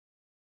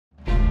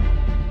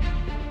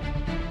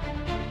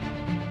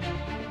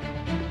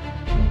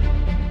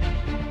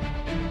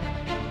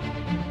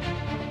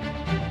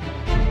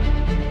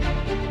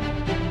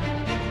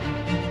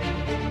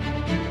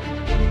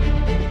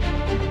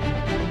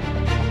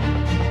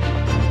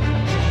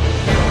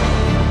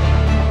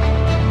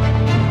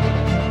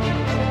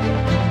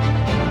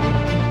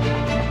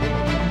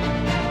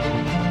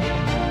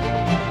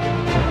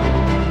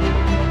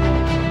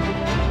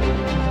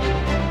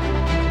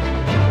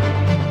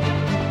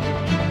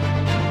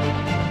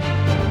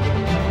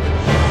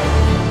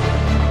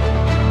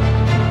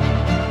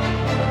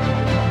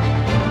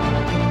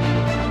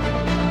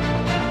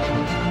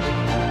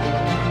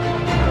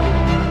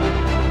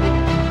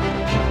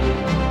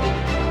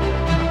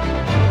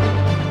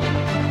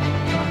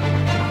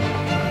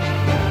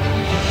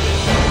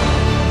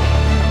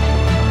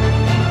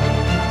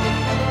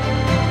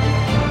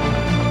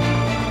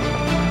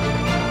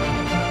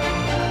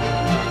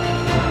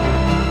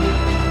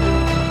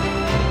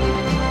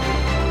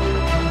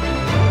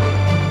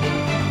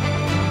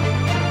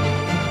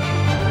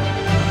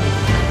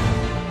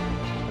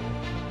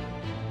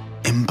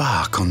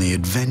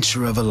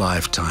adventure of a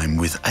lifetime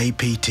with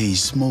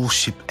APT's Small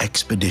Ship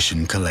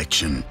Expedition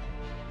Collection.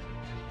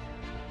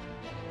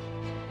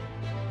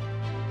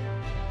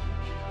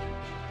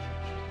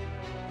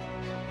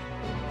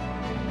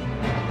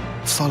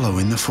 Follow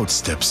in the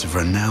footsteps of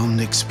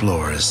renowned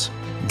explorers,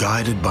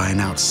 guided by an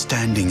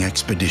outstanding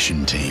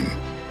expedition team.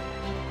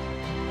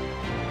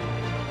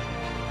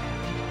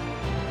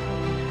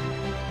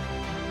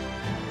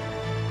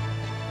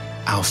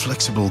 Our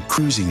flexible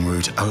cruising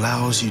route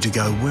allows you to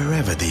go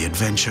wherever the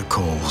adventure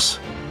calls.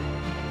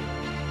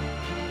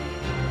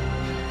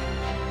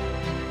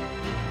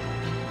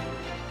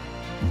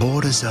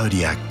 Board a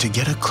Zodiac to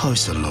get a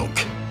closer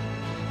look.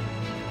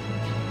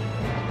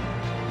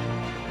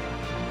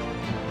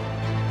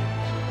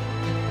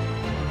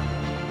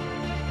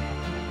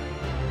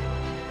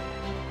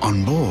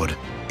 On board,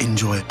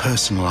 enjoy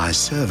personalised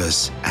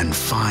service and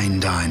fine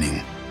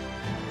dining.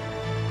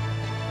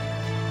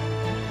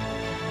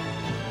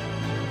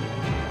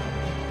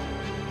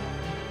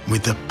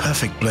 With the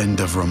perfect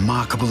blend of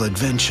remarkable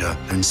adventure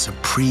and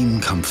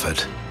supreme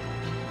comfort,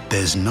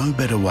 there's no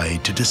better way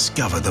to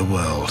discover the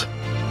world.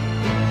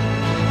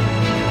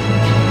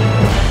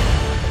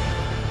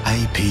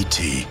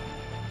 APT,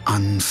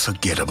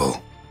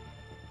 unforgettable.